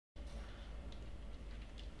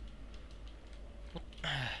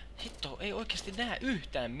ei oikeasti näe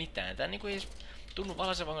yhtään mitään. Tää niinku ei tunnu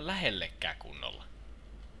valaisevan lähellekään kunnolla.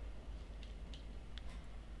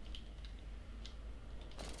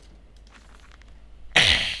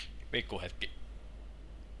 Pikku hetki.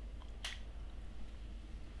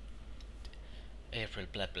 April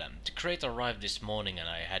blah blah. The crate arrived this morning and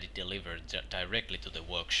I had it delivered directly to the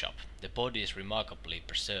workshop. The body is remarkably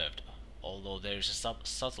preserved, although there is a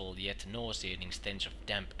subtle yet nauseating stench of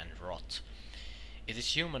damp and rot. It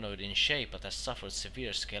is humanoid in shape but has suffered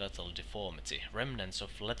severe skeletal deformity. Remnants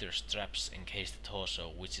of leather straps encase the torso,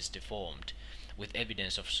 which is deformed, with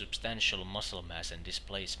evidence of substantial muscle mass and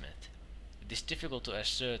displacement. It is difficult to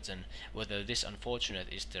ascertain whether this unfortunate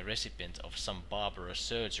is the recipient of some barbarous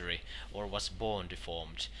surgery or was born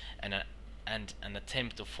deformed, and an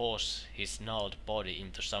attempt to force his gnarled body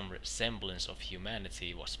into some semblance of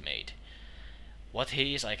humanity was made. What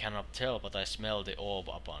he is I cannot tell, but I smell the orb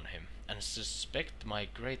upon him, and suspect my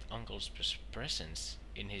great-uncle's presence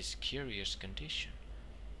in his curious condition.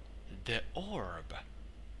 The orb!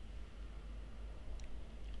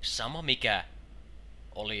 Sama mikä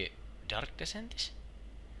oli Dark Descentis?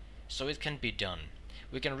 So it can be done.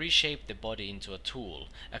 We can reshape the body into a tool,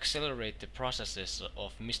 accelerate the processes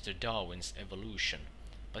of Mr. Darwin's evolution.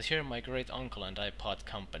 But here my great-uncle and I part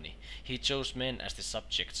company. He chose men as the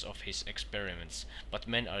subjects of his experiments, but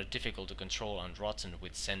men are difficult to control and rotten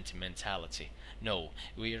with sentimentality. No,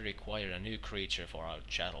 we require a new creature for our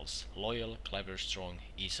chattels. Loyal, clever, strong,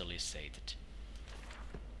 easily sated.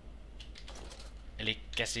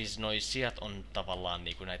 Elikkä siis noi sijat on tavallaan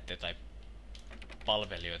niinku näitä jotain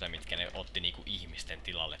palvelijoita, mitkä ne otti niinku ihmisten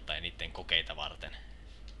tilalle tai niiden kokeita varten.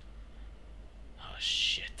 Oh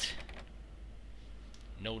shit.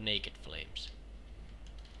 No naked flames.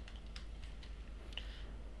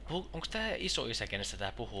 Onko tää isoisä, kenestä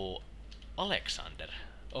tää puhuu, Alexander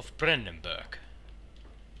of Brennenburg?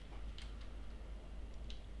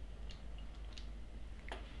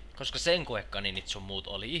 Koska sen koekaninit sun muut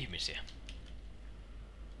oli ihmisiä.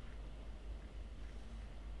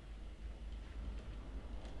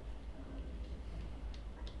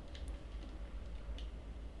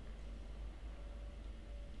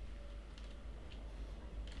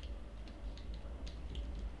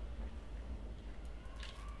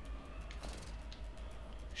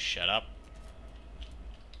 Shut up.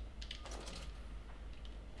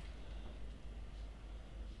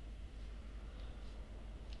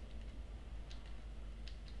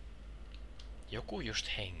 Joku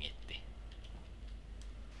just hengitti.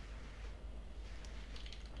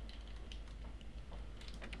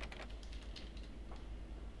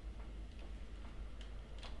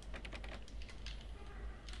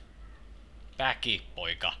 Päki,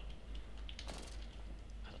 poika.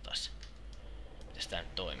 Katsotaas. Mitäs tää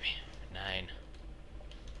nyt toimii? Näin.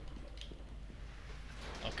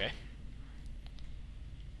 Okay.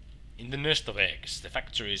 In the nest of eggs, the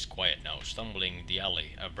factory is quiet now. Stumbling the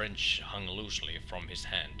alley, a wrench hung loosely from his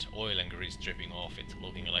hand, oil and grease dripping off it,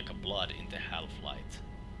 looking like a blood in the half-light.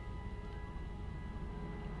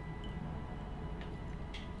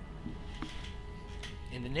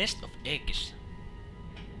 In the nest of eggs.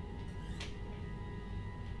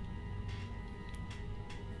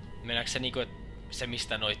 Mennäänkö se niinku, se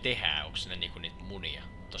mistä noi tehdään, onko ne niinku niitä munia?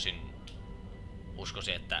 Tosin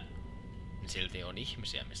uskoisin, että silti on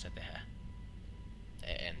ihmisiä, missä tehdään.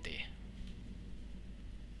 En tiedä.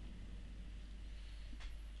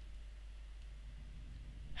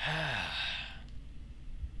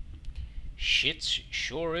 Shit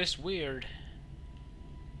sure is weird.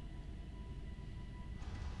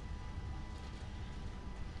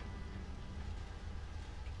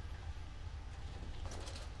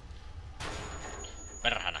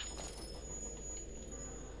 Perhana.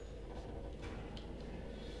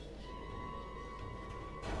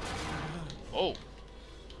 Oh.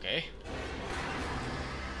 Okay.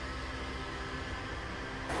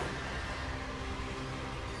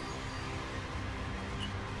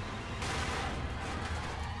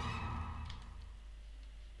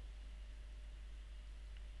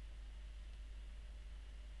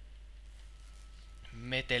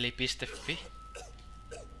 Meteli.fi.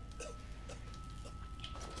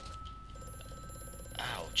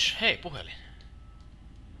 Ouch. Hei, puhelin.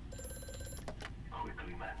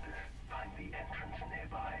 Quickly, Mantis. Find the entrance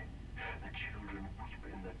nearby. The children weep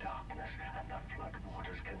in the darkness, and the flood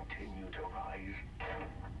waters continue to rise.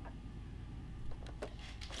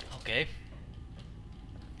 Okei.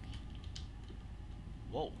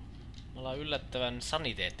 Wow. Me ollaan yllättävän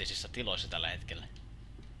saniteettisissa tiloissa tällä hetkellä.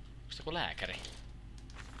 Onko se joku lääkäri?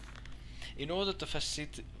 In order to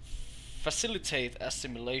facilitate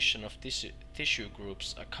assimilation of tissue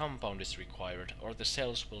groups, a compound is required, or the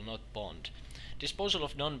cells will not bond. Disposal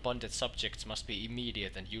of non-bonded subjects must be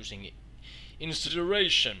immediate and using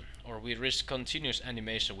incineration, or we risk continuous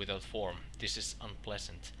animation without form. This is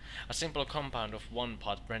unpleasant. A simple compound of 1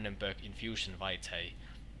 part Brandenburg infusion vitae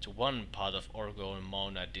to 1 part of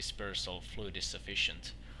orgone-monad dispersal fluid is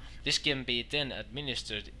sufficient. This can be then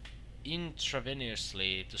administered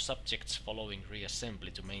intravenously to subjects following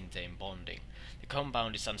reassembly to maintain bonding. The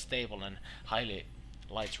compound is unstable and highly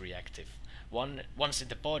light reactive. Once in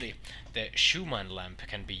the body, the Schumann lamp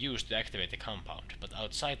can be used to activate the compound, but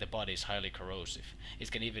outside the body is highly corrosive.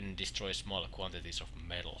 It can even destroy small quantities of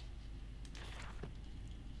metal.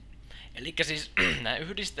 Elikkä siis nää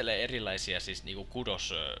yhdistelee erilaisia siis niinku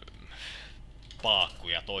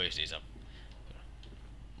kudospaakkuja toisiinsa.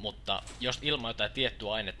 Mutta jos ilman jotain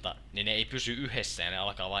tiettyä ainetta, niin ne ei pysy yhdessä ja ne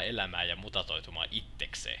alkaa vain elämään ja mutatoitumaan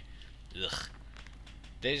itsekseen. Ugh.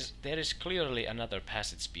 There is clearly another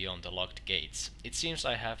passage beyond the locked gates. It seems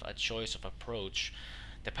I have a choice of approach.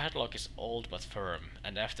 The padlock is old but firm,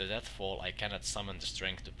 and after that fall I cannot summon the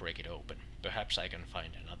strength to break it open. Perhaps I can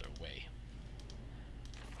find another way.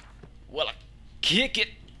 Well, kick it!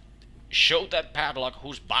 Show that padlock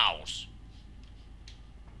who's boss!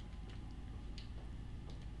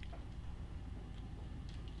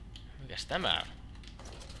 Mikäs tämä on?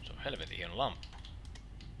 Se on helvetin hieno lamppu.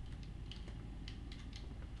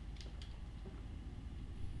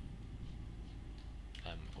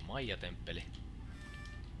 Maija-temppeli.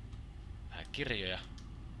 Vähän kirjoja.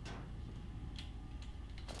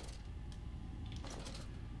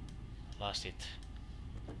 Lasit.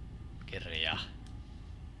 Kirja.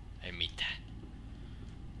 Ei mitään.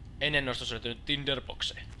 Ennen ostos löytynyt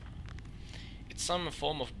Tinderboxeen. It's some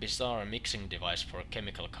form of bizarre mixing device for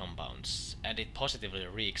chemical compounds, and it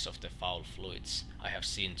positively reeks of the foul fluids I have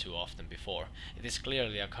seen too often before. It is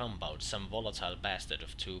clearly a compound, some volatile bastard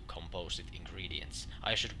of 2 composite ingredients.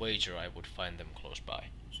 I should wager I would find them close by.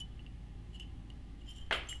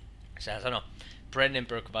 Sehän sanoi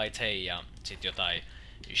Brandenburg vitae ja sit jotain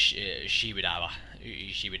shibidava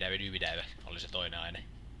oli se toinen aine.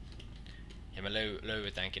 Ja me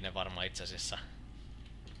löydetäänkin ne varmaan itse asiassa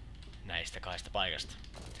näistä 2 paikasta.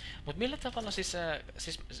 Mut millä tavalla siis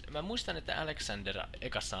mä muistan, että Alexander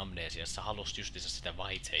ekassa Amnesiassa halusi justiinsa sitä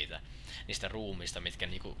vaihteita niistä ruumiista, mitkä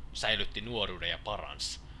niinku säilytti nuoruuden ja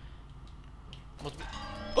parans. Mut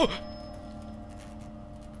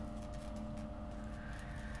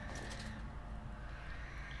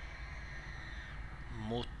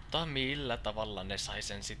Mutta millä tavalla ne sai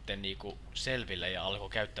sen sitten niinku selville ja alkoi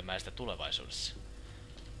käyttämään sitä tulevaisuudessa?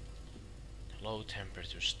 Low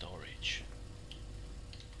temperature storage.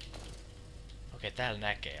 Okei, täällä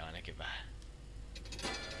näkee ainakin vähän.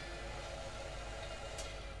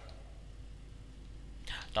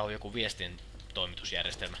 Tää on joku viestin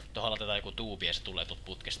toimitusjärjestelmä. Tuohon laitetaan joku tuubi ja se tulee tuolta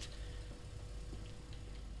putkesta.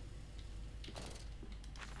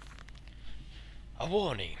 A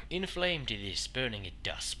warning. Inflamed it is, burning it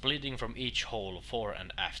does, bleeding from each hole fore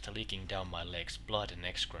and aft, leaking down my legs, blood and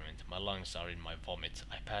excrement. My lungs are in my vomit.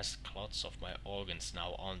 I pass clots of my organs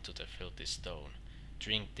now onto the filthy stone.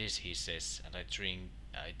 Drink this, he says, and I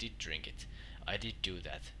did drink it. I did do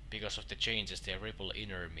that. Because of the changes they ripple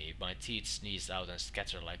inner me, my teeth sneeze out and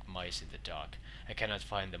scatter like mice in the dark. I cannot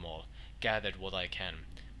find them all. Gathered what I can.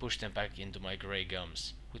 Push them back into my grey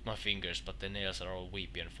gums. With my fingers, but the nails are all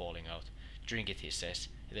weepy and falling out. Drink it, he says.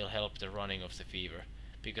 It'll help the running of the fever.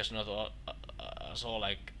 Because not all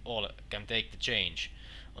can take the change.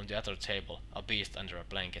 On the other table, a beast under a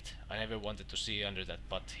blanket. I never wanted to see under that,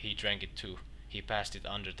 but he drank it too. He passed it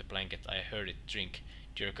under the blanket. I heard it drink.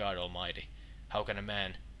 Dear God Almighty. How can a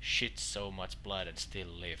man shit so much blood and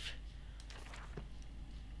still live?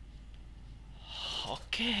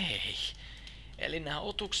 Okei. Eli nämä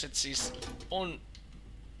otukset siis on...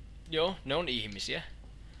 Joo, ne on ihmisiä.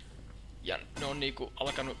 Ja ne on niinku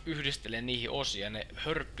alkanut yhdistelemään niihin osia, ne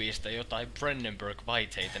hörppii sitä jotain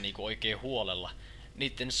Brandenburg-vaihteita niinku oikein huolella.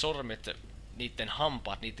 Niitten sormet, niitten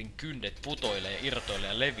hampaat, niitten kynnet putoilee, irtoilee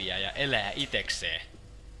ja leviää ja elää itekseen.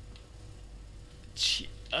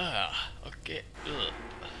 Okei.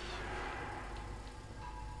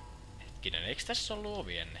 Hetkinen, eiks tässä ollut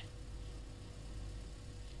ovi ennen?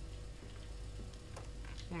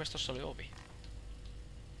 Mun mielestä tossa oli ovi.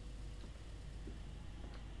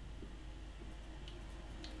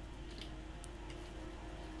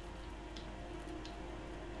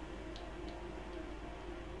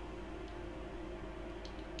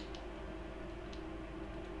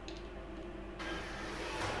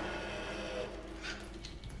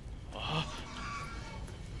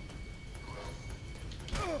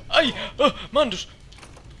 Ai! Mandus!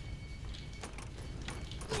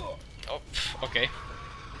 Okei.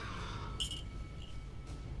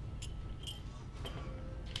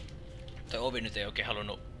 Toi ovi nyt ei oikein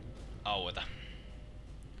halunnut aueta.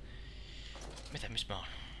 Mitä, missä mä oon?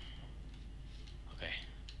 Okei.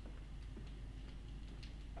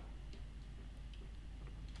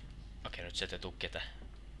 Okei, nyt sieltä ei tuu ketään.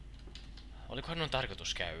 Olikohan noin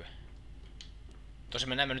tarkoitus käydä? Tosin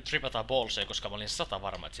me näemme nyt tripataan ballseja, koska mä olin 100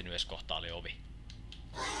 varma, että siinä yhdessä kohtaa oli ovi.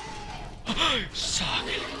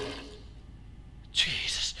 Saakeli!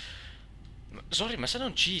 Jesus! Sori, mä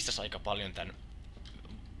sanon Jesus aika paljon tän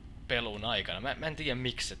pelun aikana. Mä en tiedä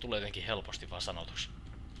miksi se tulee jotenkin helposti vaan sanotuksi.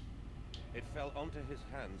 It fell onto his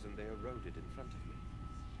hands and they eroded in front of me.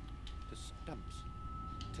 To stumps.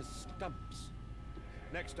 To stumps.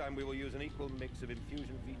 Next time we will use an equal mix of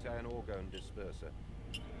infusion vitae and orgone disperser.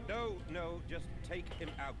 No, just take him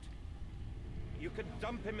out. You can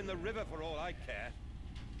dump him in the river for all I care.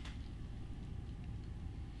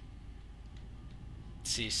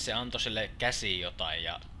 Siis se antoi sille käsiin jotain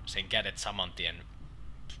ja sen kädet samantien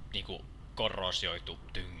niinku korrosioitu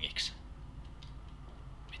tyngiksi.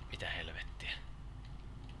 Mitä helvettiä?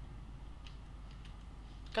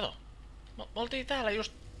 Kato, me oltiin täällä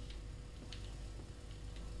just...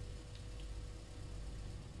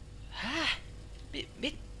 Häh?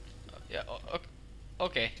 Mit?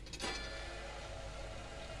 Okei.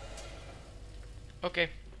 Okei.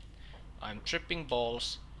 I'm tripping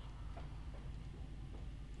balls.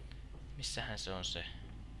 Missähän se on se?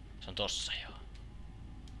 Se on tossa joo.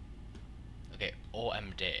 Okei,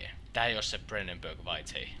 OMD. Tää ei oo se Brennenberg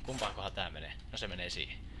White, hei. Kumpaakohan tää menee? No se menee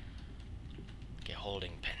siihen. Okei,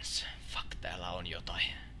 holding pens. Fuck, täällä on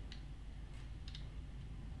jotain.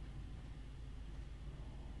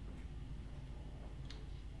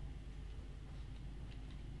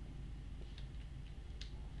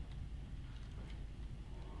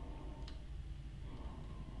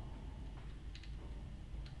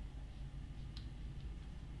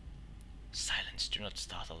 Silence, do not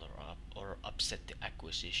startle or upset the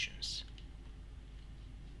acquisitions.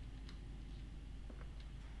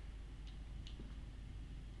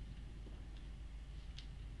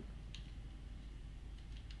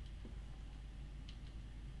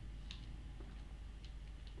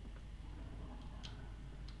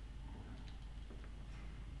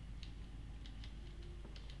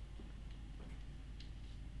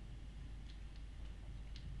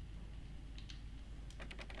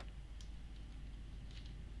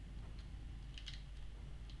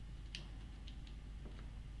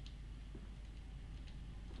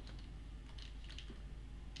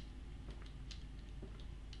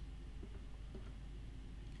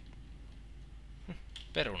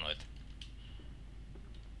 Perunoita.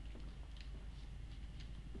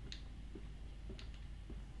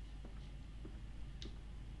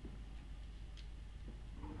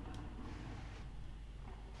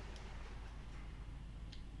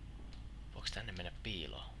 Voiko tänne mennä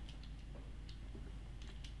piiloon?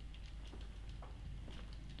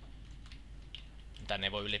 Tänne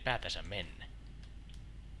ei voi ylipäätänsä mennä.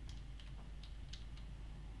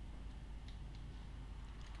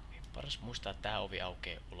 Paras muistaa, että tää ovi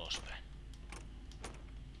aukeaa ulospäin.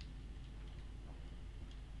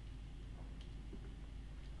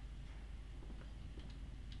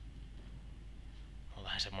 On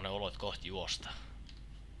vähän semmonen olo, että kohti juosta.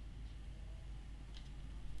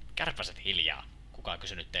 Kärpäset hiljaa. Kukaan ei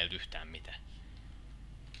kysynyt teiltä yhtään mitään.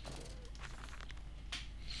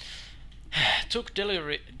 Took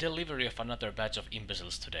delivery of another batch of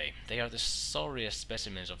imbeciles today. They are the sorriest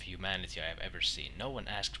specimens of humanity I have ever seen. No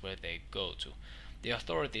one asks where they go to. The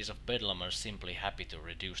authorities of Bedlam are simply happy to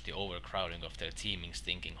reduce the overcrowding of their teeming,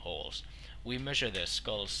 stinking halls. We measure their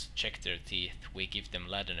skulls, check their teeth, we give them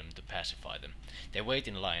laudanum to pacify them. They wait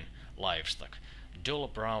in line, livestock. Dull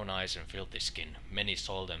brown eyes and filthy skin. Many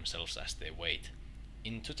soil themselves as they wait.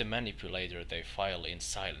 Into the manipulator they file in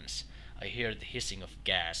silence. I hear the hissing of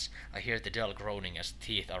gas. I hear the dull groaning as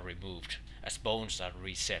teeth are removed, as bones are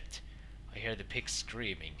reset. I hear the pigs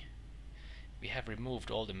screaming. We have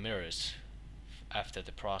removed all the mirrors after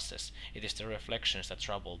the process. It is the reflections that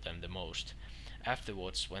trouble them the most.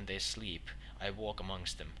 Afterwards, when they sleep, I walk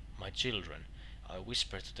amongst them, my children. I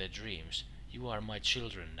whisper to their dreams, you are my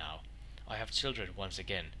children now. I have children once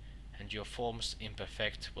again, and your forms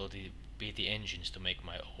imperfect will be the engines to make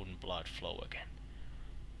my own blood flow again.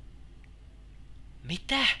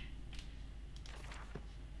 Mitä?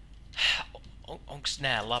 Onks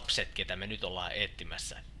nää lapset, ketä me nyt ollaan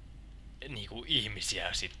etsimässä, niinku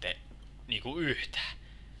ihmisiä sitten niinku yhtään?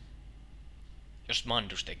 Jos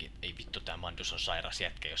Mandus teki... Ei vittu, tää Mandus on sairas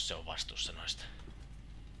jätkä, jos se on vastuussa noista.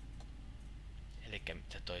 Elikkä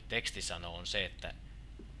mitä toi teksti sanoo on se, että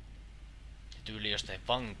Tyyli jostain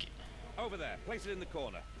vanki... Over there, place it in the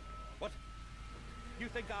corner. What? You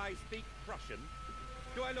think I speak Prussian?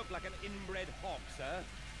 Do I look like an inbred hog, sir?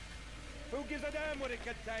 Who gives a damn what it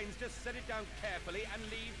contains? Just set it down carefully and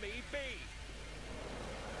leave me be.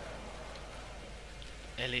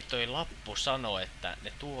 Eli toi lappu sanoo, että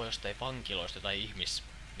ne tuo jostain vankiloista tai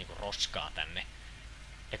niinku roskaa tänne.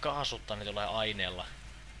 Ne kaasuttaa niitä jollain aineella,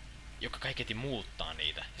 joka kaiketi muuttaa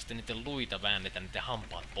niitä. Ja sitten niiden luita väännetään, niiden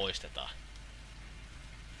hampaat poistetaan.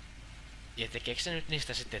 Ja tekeekö se nyt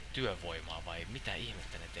niistä sitten työvoimaa vai mitä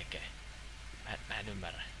ihmettä ne tekee? Mä en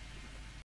ymmärrä.